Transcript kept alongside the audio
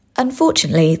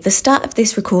Unfortunately, the start of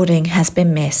this recording has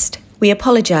been missed. We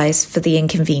apologise for the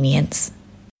inconvenience.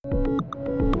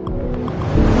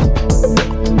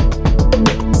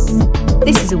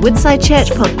 This is a Woodside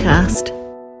Church podcast.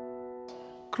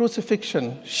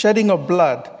 Crucifixion, shedding of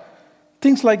blood,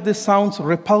 things like this sounds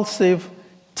repulsive,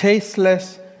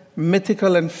 tasteless,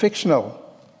 mythical and fictional.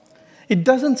 It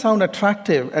doesn't sound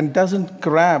attractive and doesn't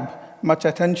grab much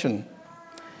attention.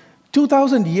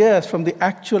 2,000 years from the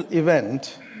actual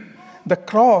event, the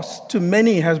cross to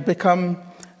many has become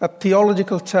a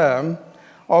theological term,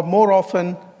 or more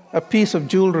often, a piece of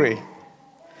jewelry.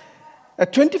 A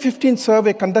 2015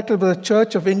 survey conducted by the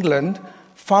Church of England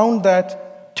found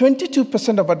that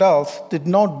 22% of adults did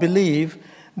not believe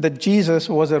that Jesus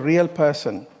was a real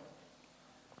person.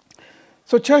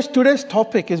 So, church, today's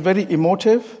topic is very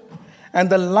emotive,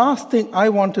 and the last thing I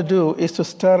want to do is to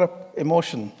stir up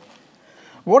emotion.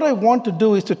 What I want to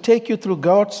do is to take you through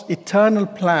God's eternal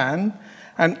plan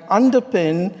and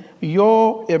underpin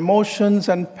your emotions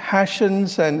and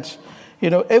passions and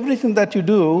everything that you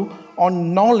do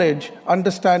on knowledge,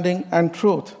 understanding, and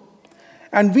truth.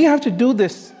 And we have to do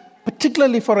this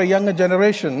particularly for a younger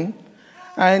generation,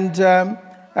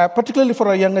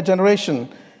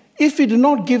 If we do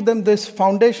not give them this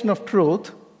foundation of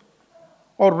truth,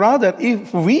 or rather,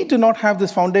 if we do not have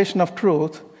this foundation of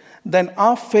truth, then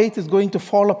our faith is going to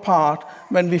fall apart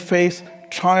when we face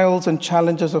trials and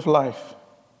challenges of life.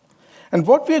 And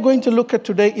what we are going to look at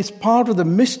today is part of the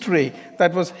mystery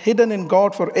that was hidden in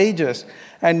God for ages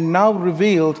and now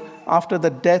revealed after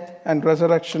the death and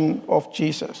resurrection of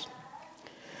Jesus.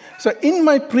 So in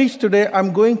my preach today,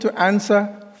 I'm going to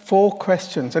answer 4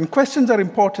 questions. And questions are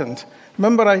important.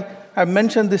 Remember, I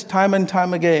mentioned this time and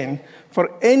time again. For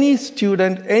any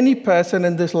student, any person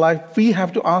in this life, we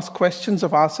have to ask questions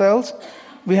of ourselves.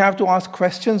 We have to ask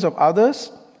questions of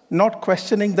others, not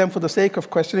questioning them for the sake of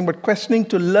questioning, but questioning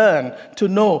to learn, to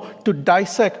know, to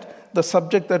dissect the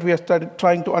subject that we are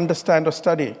trying to understand or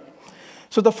study.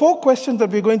 So the 4 questions that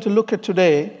we're going to look at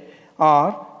today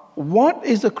are, what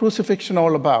is the crucifixion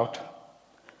all about?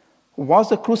 Was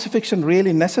the crucifixion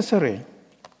really necessary?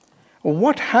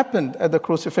 What happened at the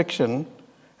crucifixion?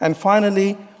 And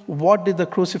finally, what did the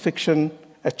crucifixion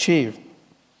achieve?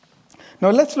 Now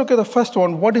let's look at the first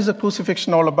one. What is the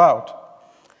crucifixion all about?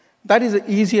 That is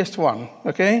the easiest one,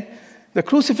 okay? The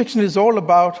crucifixion is all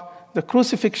about the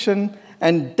crucifixion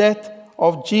and death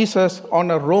of Jesus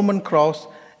on a Roman cross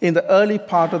in the early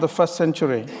part of the 1st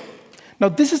century. Now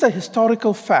this is a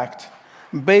historical fact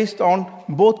based on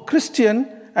both Christian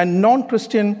and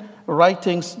non-Christian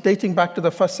writings dating back to the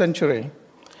 1st century.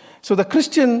 So the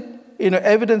Christian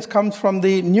evidence comes from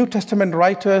the New Testament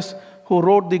writers who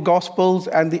wrote the Gospels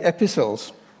and the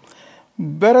Epistles.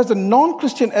 Whereas the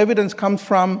non-Christian evidence comes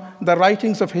from the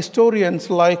writings of historians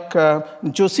like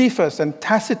Josephus and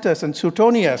Tacitus and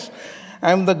Suetonius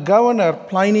and the governor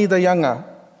Pliny the Younger.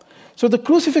 So the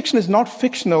crucifixion is not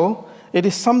fictional, it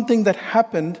is something that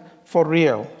happened for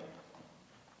real.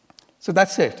 So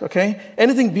that's it, okay?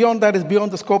 Anything beyond that is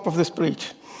beyond the scope of this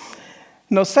preach.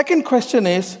 Now, second question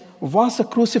is, was the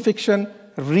crucifixion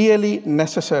really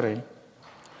necessary?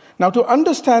 Now, to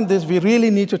understand this, we really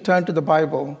need to turn to the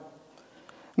Bible.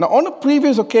 Now, on a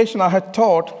previous occasion, I had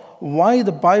taught why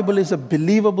the Bible is a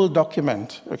believable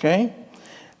document, okay?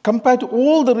 Compared to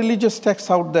all the religious texts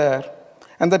out there,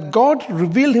 and that God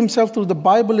revealed himself through the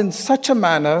Bible in such a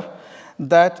manner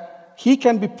that he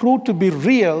can be proved to be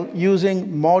real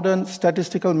using modern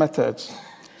statistical methods.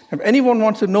 If anyone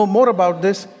wants to know more about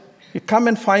this, you come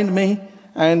and find me,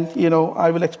 and I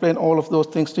will explain all of those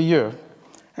things to you.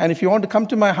 And if you want to come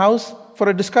to my house for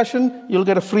a discussion, you'll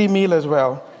get a free meal as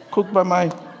well, cooked by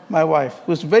my wife,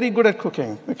 who's very good at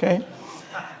cooking, okay?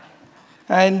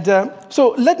 And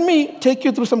so let me take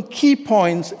you through some key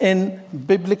points in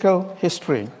biblical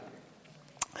history.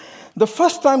 The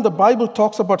first time the Bible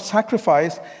talks about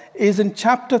sacrifice is in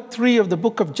chapter 3 of the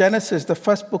book of Genesis, the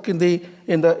first book in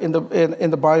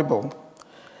the Bible.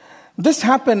 This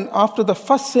happened after the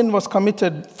first sin was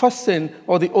committed. First sin,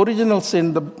 or the original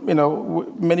sin,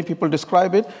 many people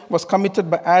describe it, was committed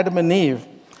by Adam and Eve.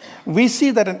 We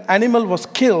see that an animal was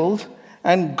killed,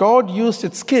 and God used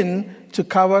its skin to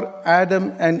cover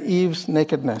Adam and Eve's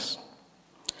nakedness.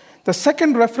 The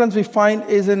second reference we find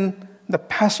is in the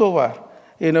Passover.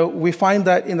 We find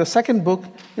that in the second book,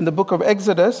 in the book of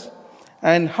Exodus,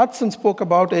 and Hudson spoke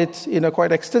about it,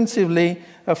 quite extensively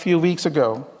a few weeks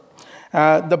ago.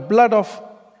 The blood of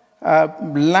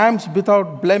lambs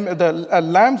without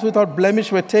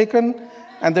blemish were taken,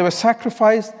 and they were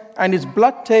sacrificed, and its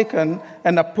blood taken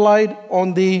and applied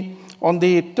on the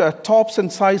tops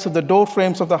and sides of the door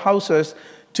frames of the houses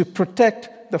to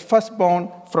protect the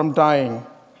firstborn from dying.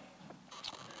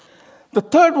 The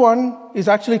third one is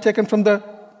actually taken from the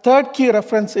third key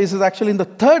reference is actually in the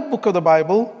third book of the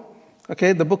Bible,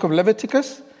 okay, the book of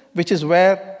Leviticus, which is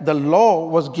where the law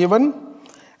was given.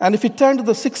 And if you turn to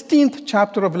the 16th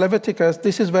chapter of Leviticus,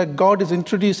 this is where God is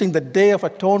introducing the Day of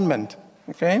Atonement,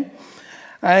 okay?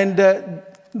 And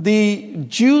the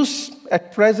Jews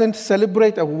at present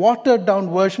celebrate a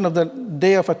watered-down version of the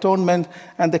Day of Atonement,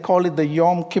 and they call it the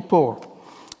Yom Kippur.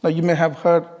 Now, you may have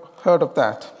heard of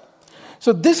that.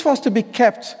 So this was to be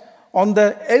kept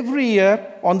every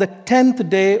year on the 10th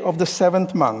day of the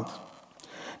 7th month.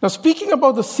 Now, speaking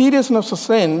about the seriousness of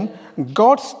sin,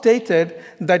 God stated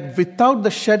that without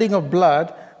the shedding of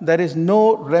blood, there is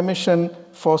no remission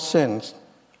for sins.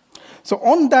 So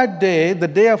on that day, the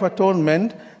Day of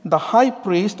Atonement, the high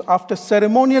priest, after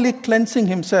ceremonially cleansing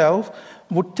himself,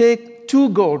 would take 2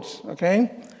 goats, okay?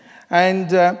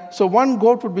 And so 1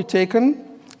 goat would be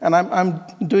taken, and I'm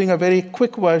doing a very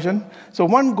quick version. So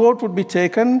 1 goat would be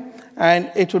taken,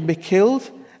 and it would be killed,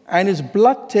 and his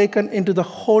blood taken into the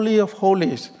Holy of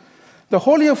Holies. The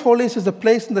Holy of Holies is the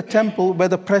place in the temple where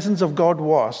the presence of God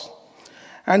was.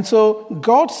 And so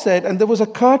God said, and there was a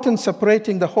curtain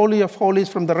separating the Holy of Holies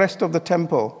from the rest of the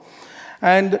temple.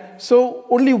 And so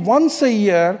only once a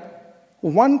year,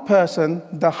 one person,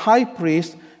 the high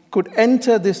priest, could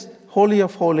enter this Holy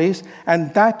of Holies,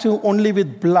 and that too only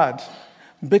with blood,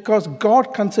 because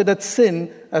God considered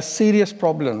sin a serious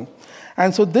problem.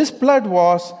 And so this blood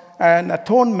was an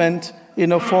atonement,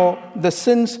 for the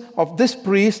sins of this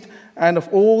priest and of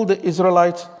all the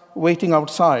Israelites waiting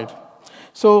outside.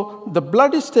 So the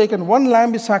blood is taken, 1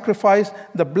 lamb is sacrificed,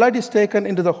 the blood is taken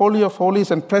into the Holy of Holies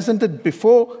and presented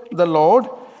before the Lord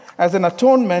as an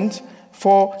atonement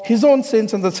for his own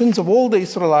sins and the sins of all the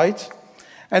Israelites.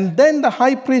 And then the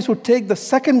high priest would take the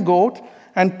second goat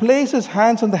and place his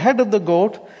hands on the head of the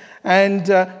goat and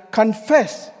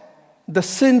confess the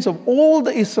sins of all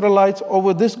the Israelites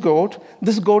over this goat.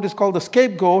 This goat is called the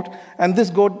scapegoat, and this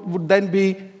goat would then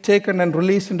be taken and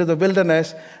released into the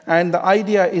wilderness. And the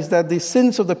idea is that the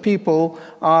sins of the people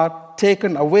are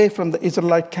taken away from the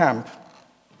Israelite camp.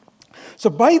 So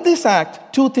by this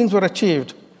act, 2 things were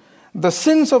achieved. The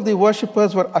sins of the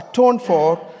worshippers were atoned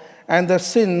for, and their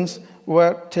sins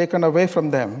were taken away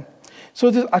from them. So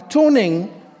this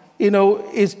atoning,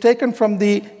 is taken from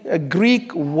the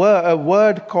Greek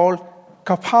word called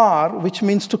kapar, which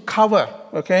means to cover,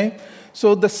 okay?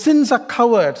 So the sins are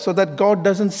covered so that God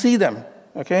doesn't see them,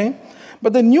 okay?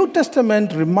 But the New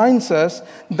Testament reminds us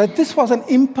that this was an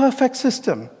imperfect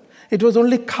system. It was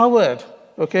only covered,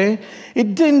 okay?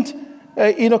 It didn't,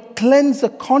 cleanse the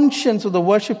conscience of the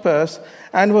worshippers,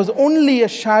 and was only a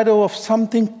shadow of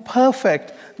something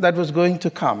perfect that was going to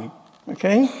come,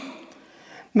 okay?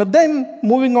 Now then,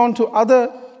 moving on to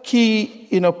other key,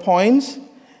 points,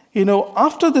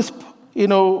 after this,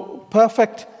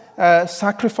 perfect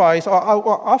sacrifice,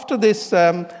 or after this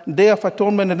Day of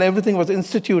Atonement and everything was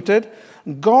instituted,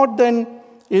 God then,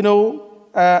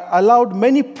 allowed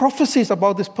many prophecies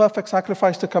about this perfect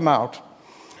sacrifice to come out.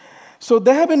 So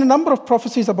there have been a number of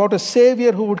prophecies about a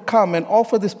Savior who would come and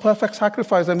offer this perfect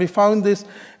sacrifice. And we found this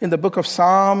in the book of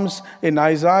Psalms, in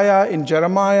Isaiah, in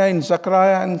Jeremiah, in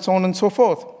Zechariah, and so on and so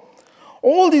forth.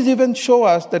 All these events show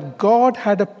us that God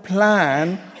had a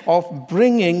plan of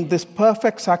bringing this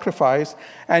perfect sacrifice,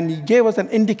 and he gave us an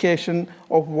indication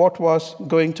of what was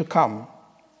going to come.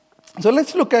 So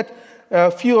let's look at a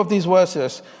few of these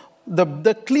verses.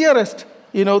 The clearest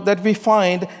that we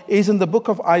find is in the book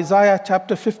of Isaiah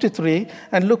chapter 53,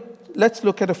 and let's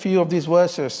look at a few of these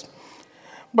verses.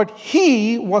 But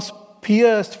he was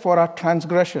pierced for our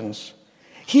transgressions.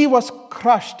 He was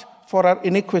crushed for our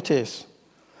iniquities.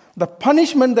 The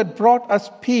punishment that brought us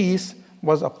peace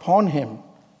was upon him,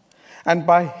 and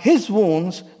by his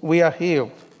wounds we are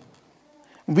healed.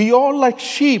 We all like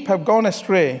sheep have gone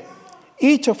astray.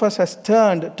 Each of us has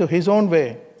turned to his own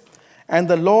way, and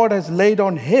the Lord has laid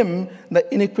on him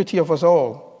the iniquity of us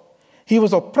all. He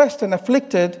was oppressed and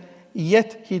afflicted,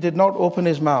 yet he did not open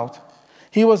his mouth.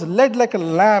 He was led like a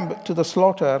lamb to the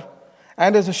slaughter,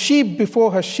 and as a sheep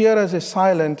before her shearers is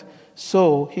silent,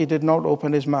 so he did not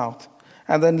open his mouth.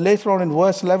 And then later on in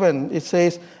verse 11, it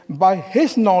says, by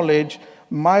his knowledge,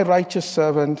 my righteous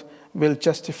servant will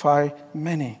justify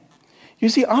many. You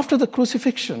see, after the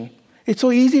crucifixion, it's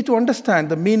so easy to understand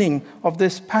the meaning of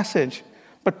this passage.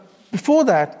 But before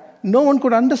that, no one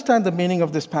could understand the meaning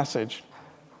of this passage.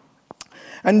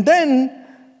 And then,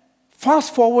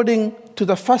 fast forwarding to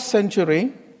the 1st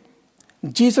century,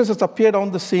 Jesus has appeared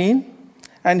on the scene,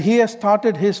 and he has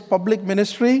started his public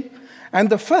ministry. And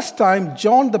the first time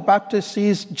John the Baptist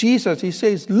sees Jesus, he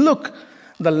says, look,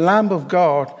 the Lamb of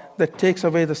God that takes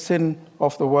away the sin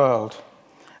of the world.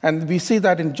 And we see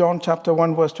that in John chapter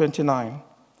 1, verse 29.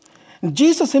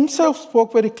 Jesus himself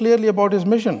spoke very clearly about his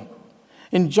mission.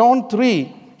 In John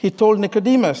 3, he told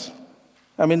Nicodemus,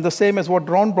 the same as what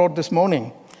Ron brought this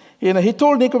morning. He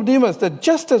told Nicodemus that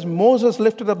just as Moses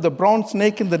lifted up the bronze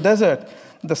snake in the desert,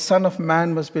 the Son of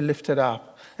Man must be lifted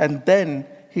up. And then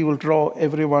he will draw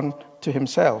everyone to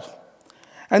himself.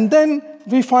 And then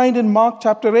we find in Mark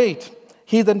chapter 8,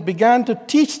 he then began to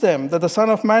teach them that the Son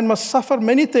of Man must suffer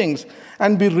many things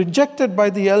and be rejected by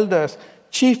the elders,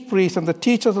 chief priests, and the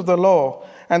teachers of the law,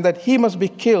 and that he must be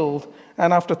killed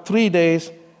and after 3 days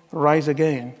rise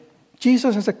again.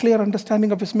 Jesus has a clear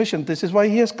understanding of his mission. This is why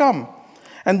he has come.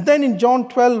 And then in John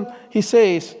 12, he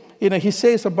says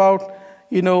about,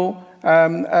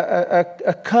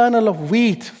 a kernel of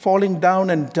wheat falling down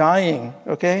and dying,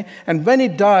 okay? And when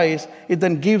it dies, it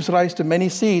then gives rise to many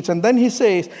seeds. And then he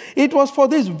says, it was for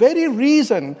this very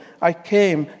reason I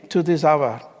came to this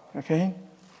hour, okay?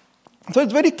 So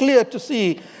it's very clear to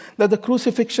see that the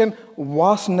crucifixion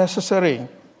was necessary,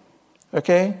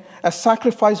 okay? A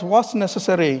sacrifice was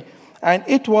necessary, and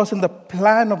it was in the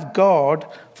plan of God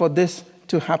for this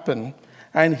to happen.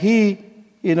 And he,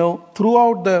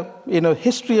 throughout the,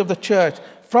 history of the church,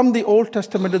 from the Old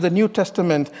Testament to the New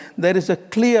Testament, there is a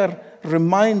clear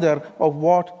reminder of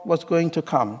what was going to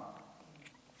come.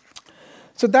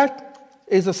 So that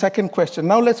is the second question.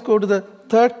 Now let's go to the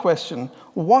third question.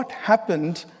 What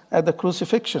happened at the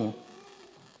crucifixion?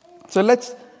 So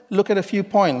let's look at a few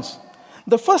points.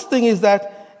 The first thing is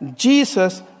that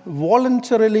Jesus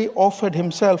voluntarily offered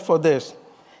himself for this.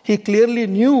 He clearly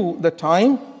knew the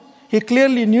time. He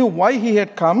clearly knew why he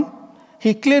had come.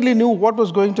 He clearly knew what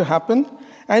was going to happen.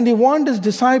 And he warned his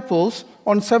disciples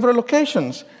on several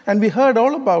occasions. And we heard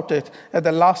all about it at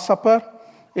the Last Supper,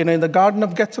 in the Garden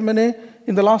of Gethsemane.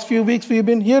 In the last few weeks, we've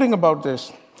been hearing about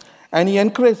this. And he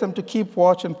encouraged them to keep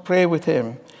watch and pray with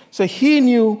him. So he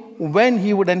knew when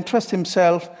he would entrust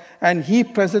himself, and he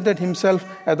presented himself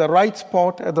at the right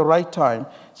spot at the right time.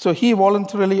 So he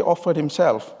voluntarily offered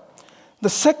himself. The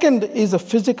second is the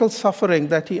physical suffering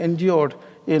that he endured,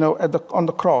 on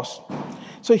the cross.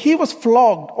 So he was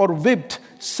flogged or whipped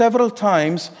several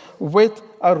times with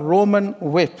a Roman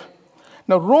whip.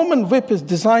 Now, Roman whip is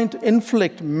designed to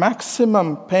inflict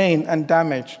maximum pain and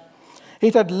damage.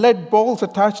 It had lead balls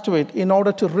attached to it in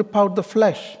order to rip out the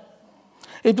flesh.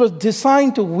 It was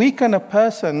designed to weaken a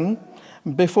person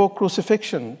before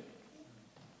crucifixion.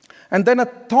 And then a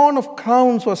thorn of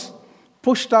crowns was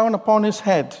pushed down upon his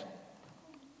head.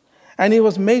 And he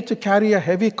was made to carry a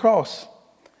heavy cross.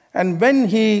 And when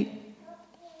he,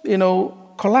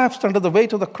 collapsed under the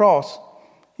weight of the cross,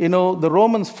 the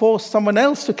Romans forced someone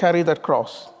else to carry that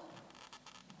cross.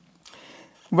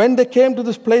 When they came to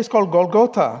this place called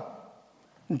Golgotha,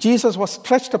 Jesus was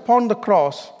stretched upon the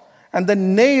cross, and the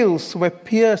nails were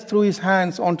pierced through his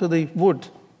hands onto the wood,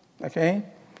 okay?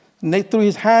 Through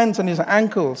his hands and his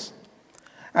ankles.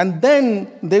 And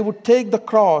then they would take the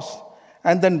cross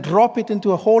and then drop it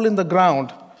into a hole in the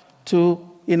ground to,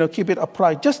 keep it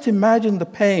upright. Just imagine the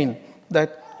pain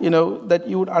that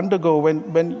you would undergo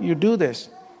when you do this.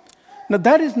 Now,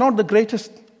 that is not the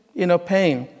greatest,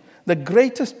 pain. The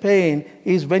greatest pain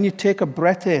is when you take a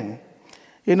breath in.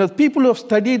 People who have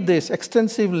studied this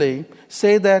extensively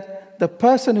say that the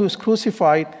person who is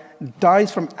crucified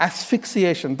dies from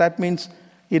asphyxiation. That means,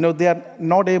 they are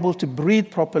not able to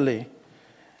breathe properly.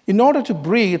 In order to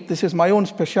breathe, this is my own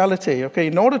specialty, okay?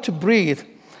 In order to breathe,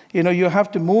 you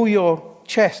have to move your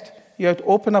chest. You have to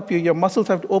open up your muscles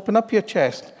have to open up your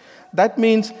chest. That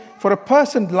means for a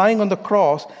person lying on the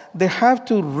cross, they have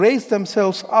to raise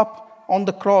themselves up on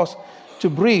the cross to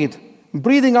breathe.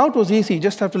 Breathing out was easy. You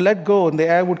just have to let go and the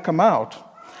air would come out.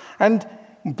 And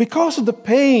because of the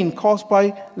pain caused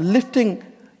by lifting,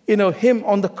 him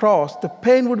on the cross, the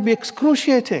pain would be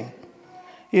excruciating.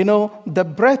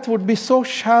 The breath would be so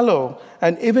shallow,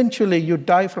 and eventually you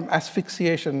die from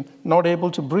asphyxiation, not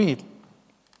able to breathe.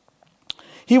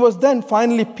 He was then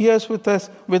finally pierced with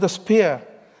a spear,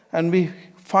 and we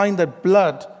find that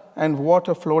blood and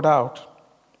water flowed out.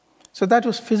 So that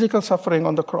was physical suffering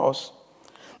on the cross.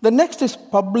 The next is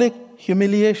public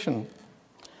humiliation.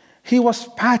 He was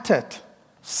spat at,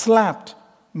 slapped,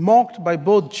 mocked by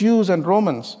both Jews and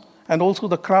Romans, and also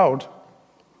the crowd.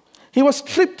 He was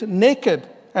stripped naked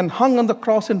and hung on the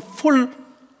cross in full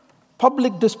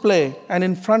public display and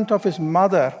in front of his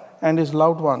mother and his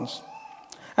loved ones.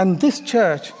 And this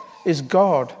church is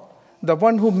God, the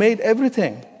one who made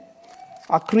everything,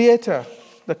 our creator,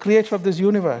 the creator of this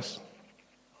universe.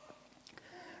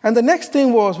 And the next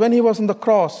thing was, when he was on the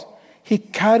cross, he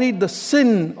carried the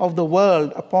sin of the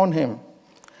world upon him.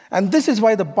 And this is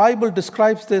why the Bible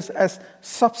describes this as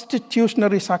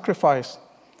substitutionary sacrifice.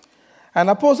 And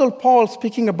Apostle Paul,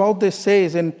 speaking about this,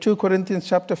 says in 2 Corinthians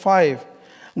chapter 5,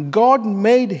 God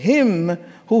made him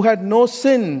who had no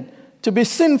sin to be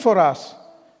sin for us,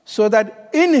 so that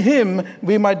in him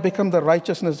we might become the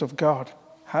righteousness of God.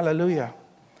 Hallelujah.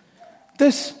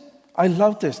 I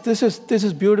love this. This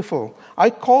is beautiful.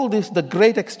 I call this the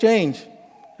great exchange.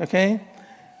 Okay?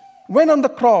 When on the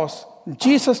cross,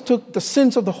 Jesus took the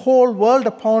sins of the whole world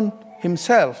upon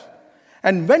himself.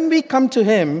 And when we come to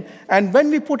him and when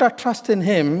we put our trust in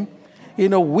him,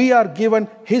 we are given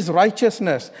his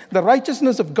righteousness. The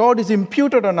righteousness of God is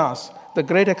imputed on us. The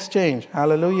great exchange.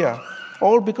 Hallelujah.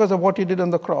 All because of what he did on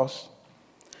the cross.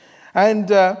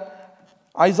 And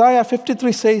Isaiah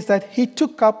 53 says that he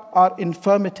took up our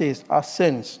infirmities, our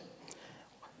sins.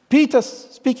 Peter,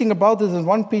 speaking about this in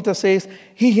 1 Peter, says,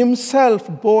 he himself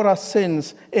bore our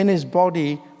sins in his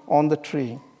body on the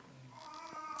tree.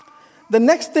 The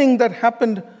next thing that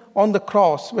happened on the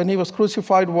cross when he was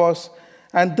crucified was,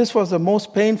 and this was the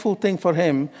most painful thing for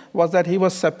him, was that he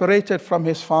was separated from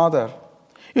his Father.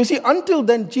 You see, until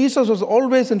then, Jesus was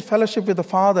always in fellowship with the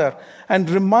Father and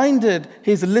reminded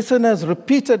his listeners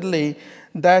repeatedly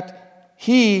that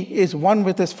he is one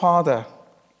with his Father.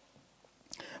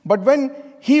 But when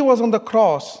he was on the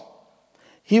cross,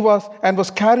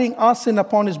 was carrying our sin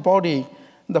upon his body,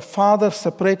 the Father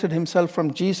separated himself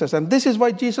from Jesus. And this is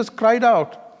why Jesus cried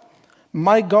out,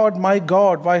 my God,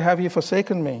 why have you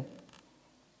forsaken me?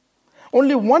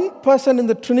 Only one person in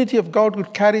the Trinity of God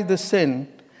could carry this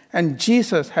sin, and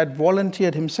Jesus had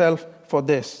volunteered himself for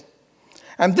this.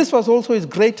 And this was also his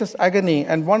greatest agony,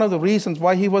 and one of the reasons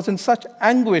why he was in such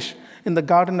anguish in the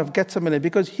Garden of Gethsemane,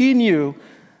 because he knew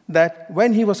that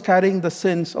when he was carrying the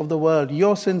sins of the world,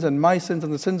 your sins and my sins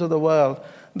and the sins of the world,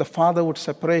 the Father would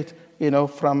separate,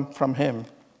 from him.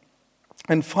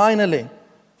 And finally,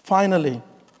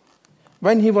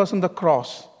 when he was on the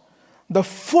cross, the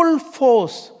full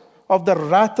force of the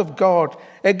wrath of God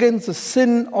against the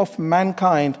sin of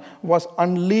mankind was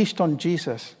unleashed on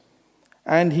Jesus,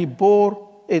 and he bore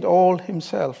it all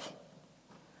himself.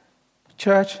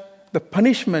 Church, the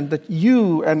punishment that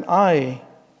you and I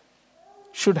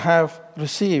should have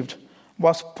received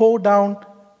was poured down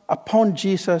upon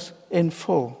Jesus in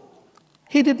full.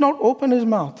 He did not open his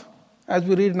mouth, as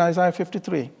we read in Isaiah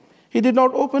 53. He did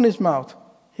not open his mouth.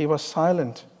 He was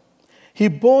silent. He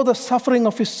bore the suffering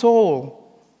of his soul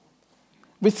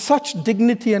with such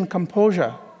dignity and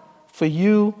composure for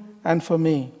you and for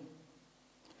me.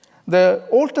 The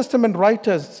Old Testament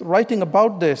writers writing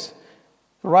about this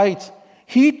write,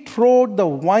 he trod the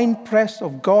winepress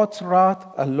of God's wrath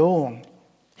alone.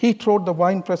 He trod the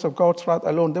winepress of God's wrath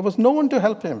alone. There was no one to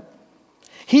help him.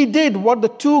 He did what the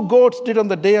two goats did on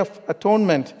the Day of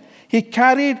Atonement. He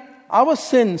carried our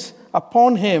sins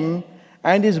upon him,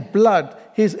 and his blood,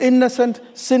 his innocent,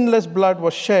 sinless blood,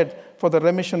 was shed for the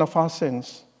remission of our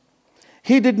sins.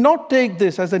 He did not take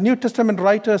this, as the New Testament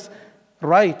writers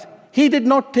write, he did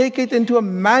not take it into a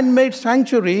man-made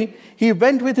sanctuary. He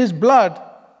went with his blood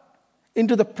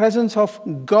into the presence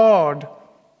of God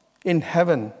in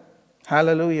heaven.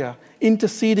 Hallelujah.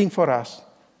 Interceding for us.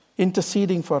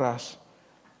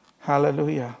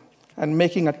 Hallelujah. And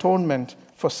making atonement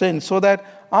for sin, so that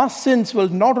our sins will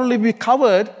not only be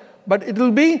covered, but it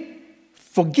will be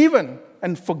forgiven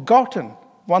and forgotten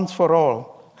once for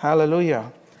all.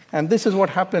 Hallelujah. And this is what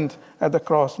happened at the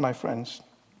cross, my friends.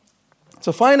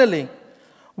 So finally,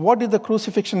 what did the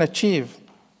crucifixion achieve?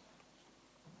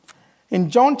 In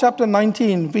John chapter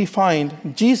 19, we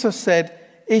find Jesus said,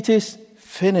 it is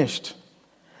finished.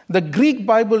 The Greek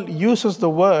Bible uses the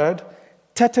word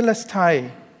tetelestai,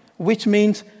 which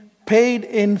means paid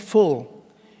in full.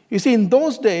 You see, in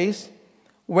those days,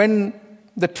 when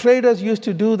the traders used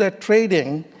to do their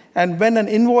trading, and when an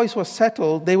invoice was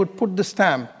settled, they would put the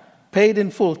stamp, paid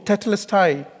in full,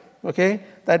 tetelestai. Okay?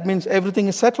 That means everything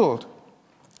is settled.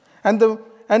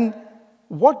 And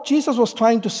what Jesus was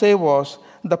trying to say was,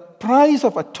 the price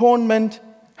of atonement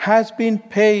has been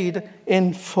paid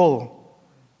in full.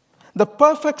 The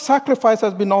perfect sacrifice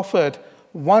has been offered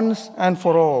once and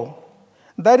for all.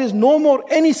 There is no more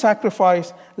any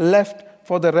sacrifice left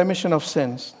for the remission of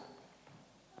sins.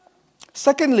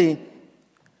 Secondly,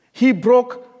 he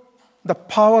broke the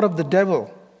power of the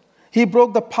devil. He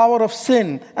broke the power of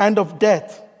sin and of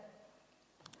death.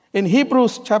 In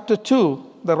Hebrews chapter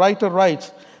 2, the writer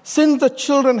writes, since the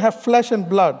children have flesh and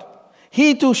blood,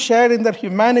 he too shared in their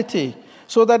humanity,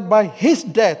 so that by his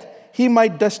death he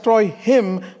might destroy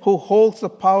him who holds the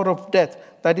power of death,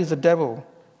 that is the devil.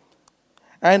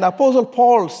 And Apostle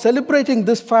Paul, celebrating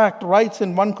this fact, writes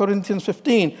in 1 Corinthians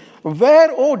 15, Where,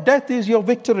 O death, is your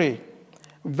victory?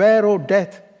 Where, O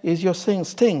death, is your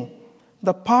sting?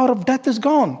 The power of death is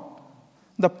gone.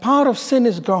 The power of sin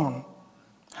is gone.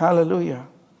 Hallelujah.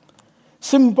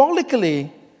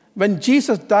 Symbolically, when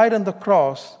Jesus died on the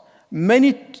cross,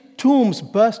 many tombs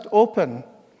burst open,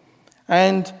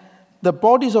 and the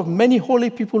bodies of many holy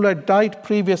people who had died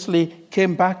previously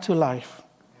came back to life.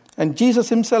 And Jesus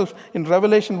himself in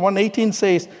Revelation 1:18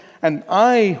 says, "And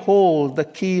I hold the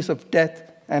keys of death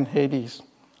and Hades."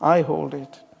 I hold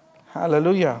it.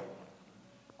 Hallelujah.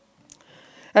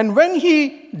 And when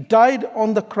he died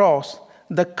on the cross,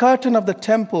 the curtain of the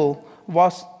temple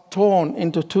was torn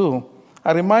into two.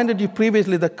 I reminded you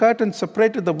previously, the curtain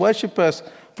separated the worshippers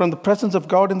from the presence of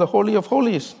God in the Holy of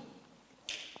Holies.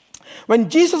 When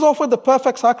Jesus offered the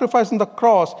perfect sacrifice on the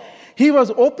cross, he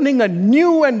was opening a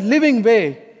new and living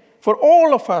way for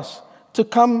all of us to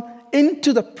come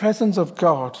into the presence of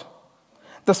God.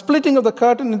 The splitting of the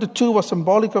curtain into two was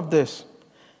symbolic of this.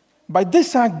 By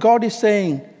this act, God is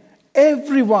saying,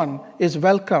 everyone is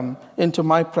welcome into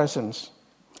my presence.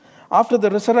 After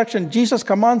the resurrection, Jesus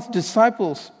commands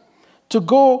disciples to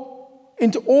go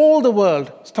into all the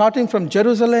world, starting from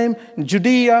Jerusalem,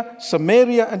 Judea,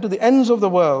 Samaria, and to the ends of the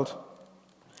world,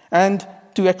 and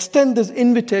to extend this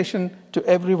invitation to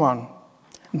everyone.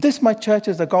 This, my church,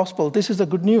 is the gospel. This is the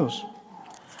good news.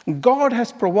 God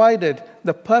has provided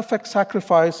the perfect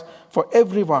sacrifice for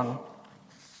everyone.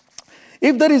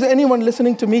 If there is anyone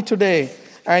listening to me today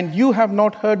and you have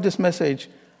not heard this message,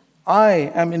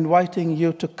 I am inviting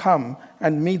you to come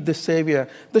and meet the Savior.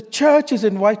 The church is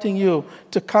inviting you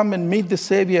to come and meet the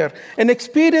Savior and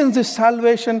experience this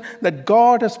salvation that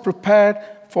God has prepared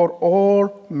for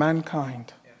all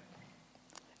mankind.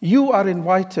 You are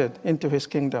invited into his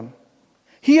kingdom.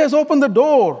 He has opened the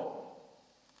door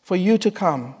for you to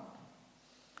come.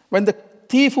 When the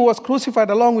thief who was crucified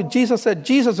along with Jesus said,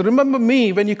 "Jesus, remember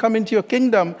me when you come into your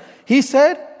kingdom," he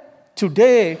said,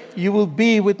 "Today you will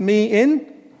be with me in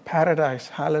paradise."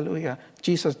 Hallelujah.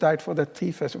 Jesus died for the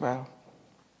thief as well.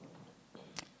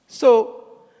 So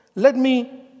let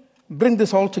me bring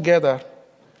this all together.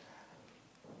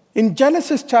 In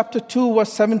Genesis chapter 2,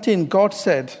 verse 17, God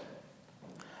said,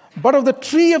 "But of the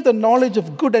tree of the knowledge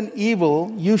of good and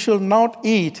evil you shall not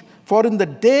eat, for in the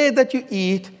day that you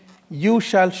eat, you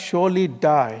shall surely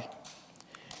die."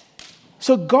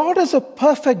 So God, as a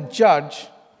perfect judge,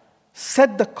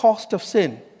 set the cost of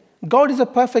sin. God is a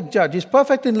perfect judge. He's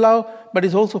perfect in love, but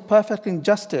he's also perfect in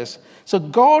justice. So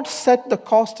God set the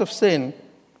cost of sin.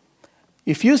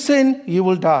 If you sin, you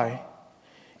will die.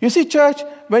 You see, church,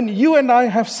 when you and I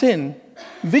have sin,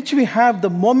 which we have the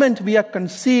moment we are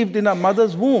conceived in our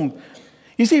mother's womb,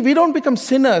 you see, we don't become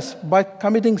sinners by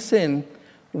committing sin.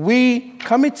 We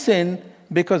commit sin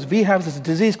because we have this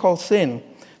disease called sin.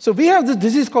 So we have this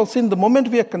disease called sin the moment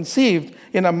we are conceived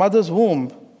in our mother's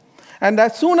womb. And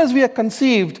as soon as we are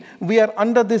conceived, we are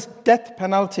under this death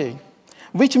penalty,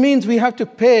 which means we have to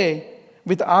pay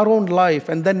with our own life,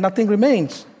 and then nothing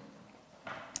remains.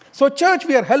 So, church,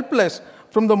 we are helpless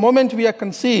from the moment we are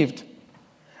conceived.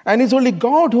 And it's only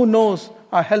God who knows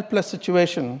our helpless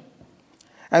situation.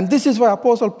 And this is why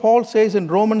Apostle Paul says in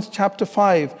Romans chapter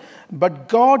 5, "But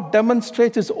God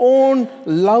demonstrates his own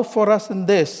love for us in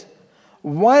this: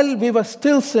 while we were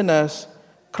still sinners,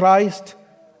 Christ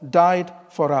died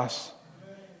for us."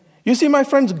 You see, my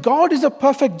friends, God is a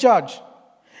perfect judge.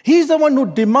 He's the one who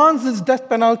demands this death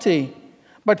penalty,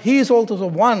 but he is also the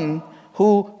one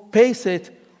who pays it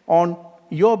on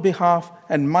your behalf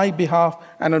and my behalf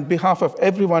and on behalf of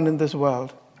everyone in this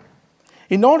world.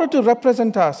 In order to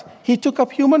represent us, he took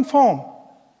up human form,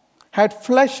 had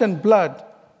flesh and blood,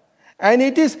 and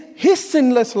it is his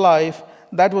sinless life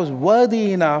that was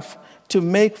worthy enough to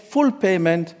make full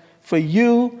payment for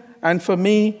you and for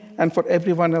me and for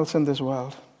everyone else in this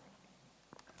world.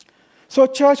 So,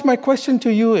 church, my question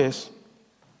to you is,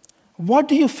 what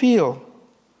do you feel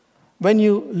when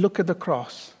you look at the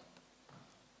cross?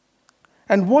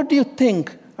 And what do you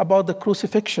think about the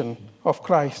crucifixion of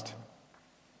Christ?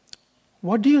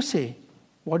 What do you see?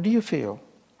 What do you feel?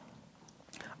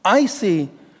 I see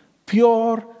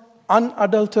pure,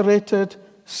 unadulterated,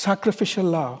 sacrificial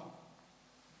love.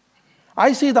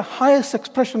 I see the highest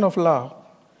expression of love.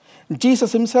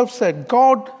 Jesus himself said,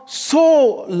 "God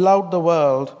so loved the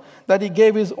world that he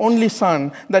gave his only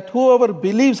Son, that whoever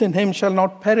believes in him shall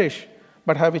not perish,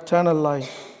 but have eternal life."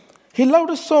 He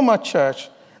loved us so much, church,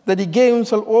 that he gave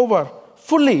himself over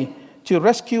fully to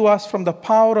rescue us from the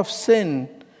power of sin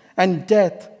and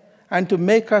death, and to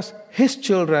make us his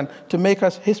children, to make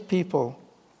us his people.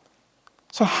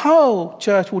 So how,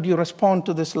 church, would you respond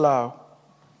to this love?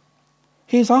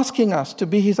 He's asking us to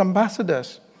be his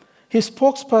ambassadors, his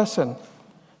spokesperson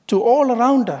to all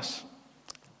around us,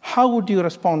 how would you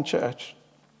respond, church?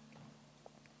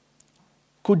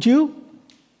 Could you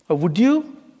or would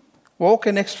you walk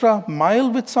an extra mile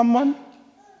with someone?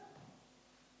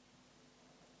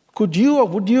 Could you or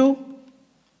would you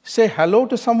say hello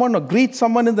to someone or greet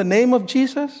someone in the name of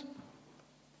Jesus?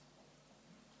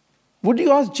 Would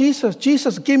you ask Jesus,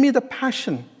 Jesus, give me the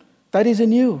passion that is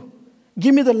in you.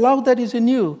 Give me the love that is in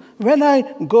you. When I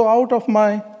go out of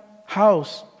my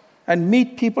house and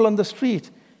meet people on the street,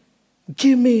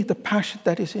 give me the passion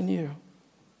that is in you.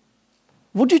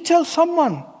 Would you tell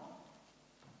someone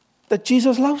that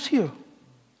Jesus loves you?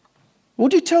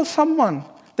 Would you tell someone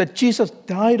that Jesus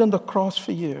died on the cross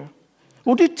for you?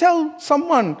 Would you tell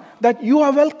someone that you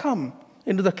are welcome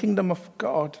into the kingdom of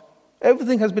God?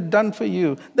 Everything has been done for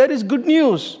you. That is good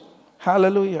news.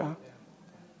 Hallelujah.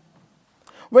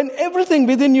 When everything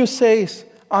within you says,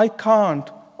 I can't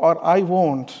or I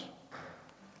won't,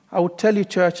 I would tell you,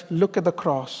 church, look at the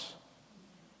cross.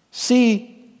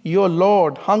 See your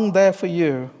Lord hung there for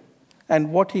you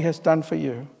and what he has done for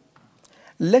you.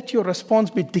 Let your response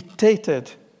be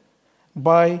dictated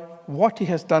by what he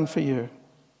has done for you.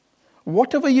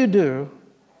 Whatever you do,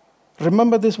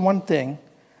 remember this one thing,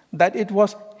 that it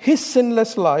was his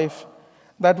sinless life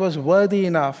that was worthy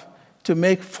enough to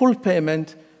make full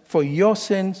payment for your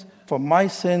sins, for my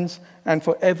sins, and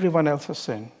for everyone else's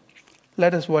sin.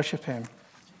 Let us worship him.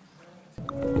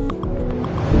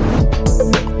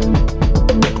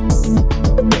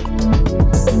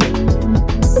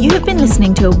 You have been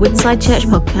listening to a Woodside Church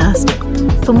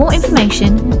podcast. For more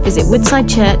information, visit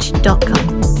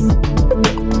woodsidechurch.com.